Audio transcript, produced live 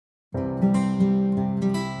In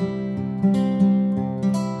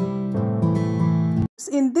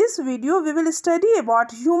this video, we will study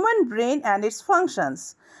about human brain and its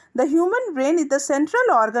functions. The human brain is the central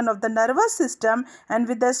organ of the nervous system, and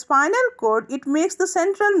with the spinal cord, it makes the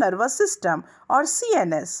central nervous system or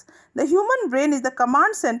CNS. The human brain is the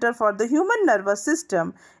command center for the human nervous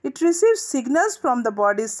system. It receives signals from the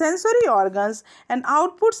body's sensory organs and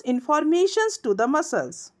outputs informations to the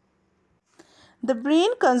muscles. The brain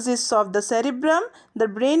consists of the cerebrum, the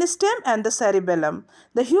brainstem and the cerebellum.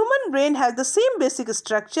 The human brain has the same basic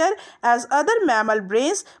structure as other mammal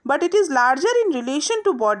brains, but it is larger in relation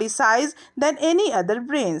to body size than any other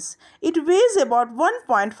brains. It weighs about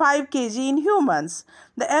 1.5 kg in humans.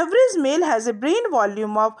 The average male has a brain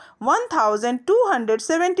volume of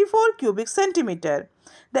 1274 cubic centimeter.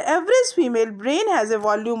 The average female brain has a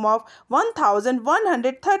volume of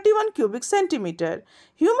 1131 cubic centimeter.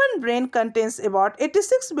 Human brain contains about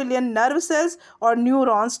 86 billion nerve cells or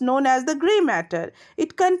neurons known as the grey matter.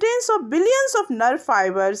 It contains of billions of nerve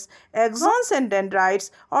fibers, axons and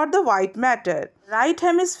dendrites or the white matter, right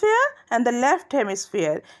hemisphere and the left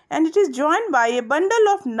hemisphere, and it is joined by a bundle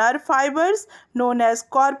of nerve fibers known as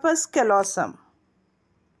corpus callosum.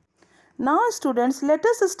 Now students, let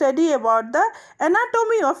us study about the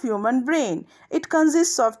anatomy of human brain. It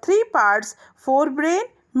consists of three parts: forebrain,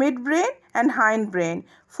 midbrain and hindbrain.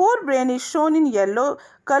 Forebrain is shown in yellow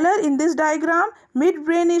color in this diagram,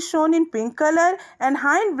 midbrain is shown in pink color and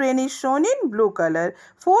hindbrain is shown in blue color.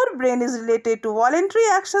 Forebrain is related to voluntary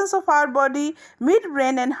actions of our body.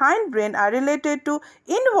 Midbrain and hindbrain are related to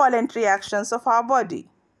involuntary actions of our body.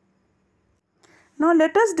 Now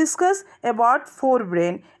let us discuss about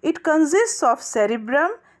forebrain. It consists of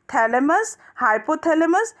cerebrum, thalamus,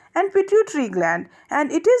 hypothalamus and pituitary gland,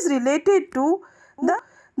 and it is related to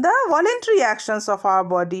the voluntary actions of our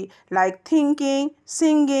body like thinking,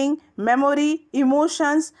 singing, memory,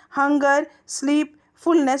 emotions, hunger, sleep,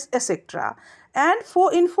 fullness, etc. And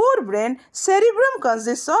in forebrain, cerebrum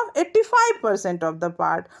consists of 85% of the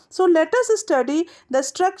part. So let us study the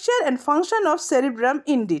structure and function of cerebrum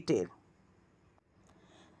in detail.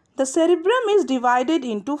 The cerebrum is divided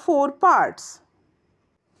into four parts.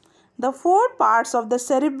 The four parts of the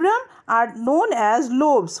cerebrum are known as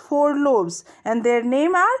lobes, four lobes, and their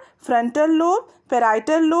name are frontal lobe,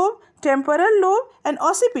 parietal lobe, temporal lobe and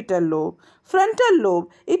occipital lobe. Frontal lobe,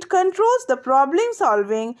 it controls the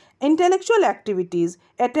problem-solving, intellectual activities,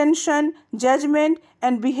 attention, judgment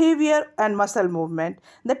and behavior and muscle movement.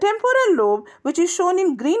 The temporal lobe, which is shown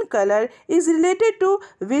in green color, is related to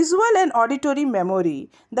visual and auditory memory.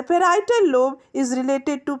 The parietal lobe is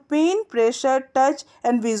related to pain, pressure, touch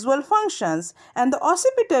and visual functions. And the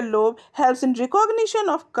occipital lobe helps in recognition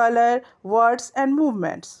of color, words and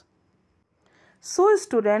movements. So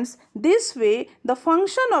students, this way the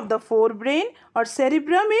function of the forebrain or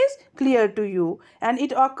cerebrum is clear to you, and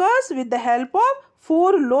it occurs with the help of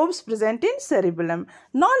four lobes present in cerebellum.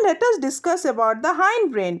 Now let us discuss about the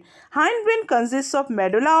hindbrain. Hindbrain consists of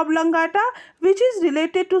medulla oblongata, which is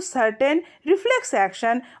related to certain reflex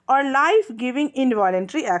action or life-giving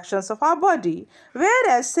involuntary actions of our body,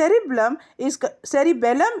 whereas cerebellum is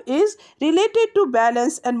related to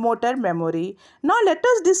balance and motor memory. Now let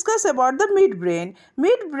us discuss about the midbrain.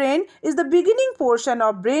 Midbrain is the beginning portion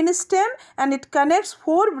of brainstem and it connects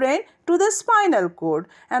forebrain to the spinal cord,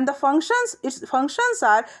 and its functions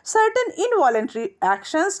are certain involuntary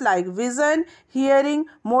actions like vision, hearing,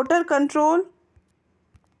 motor control,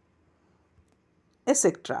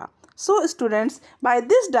 etc. So students, by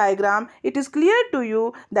this diagram, it is clear to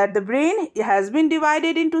you that the brain has been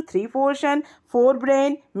divided into three portions: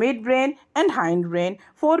 forebrain, midbrain and hindbrain.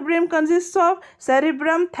 Forebrain consists of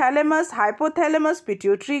cerebrum, thalamus, hypothalamus,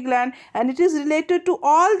 pituitary gland, and it is related to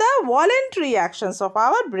all the voluntary actions of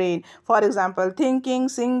our brain. For example, thinking,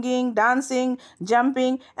 singing, dancing,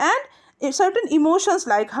 jumping and certain emotions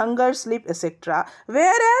like hunger, sleep, etc.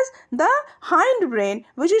 Whereas the hindbrain,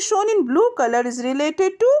 which is shown in blue color, is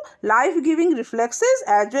related to life-giving reflexes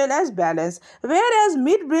as well as balance. Whereas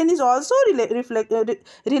midbrain is also related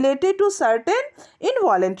to certain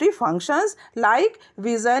involuntary functions like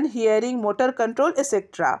vision, hearing, motor control,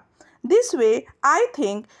 etc. This way, I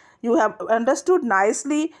think you have understood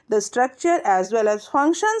nicely the structure as well as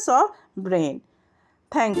functions of brain.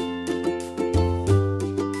 Thank you.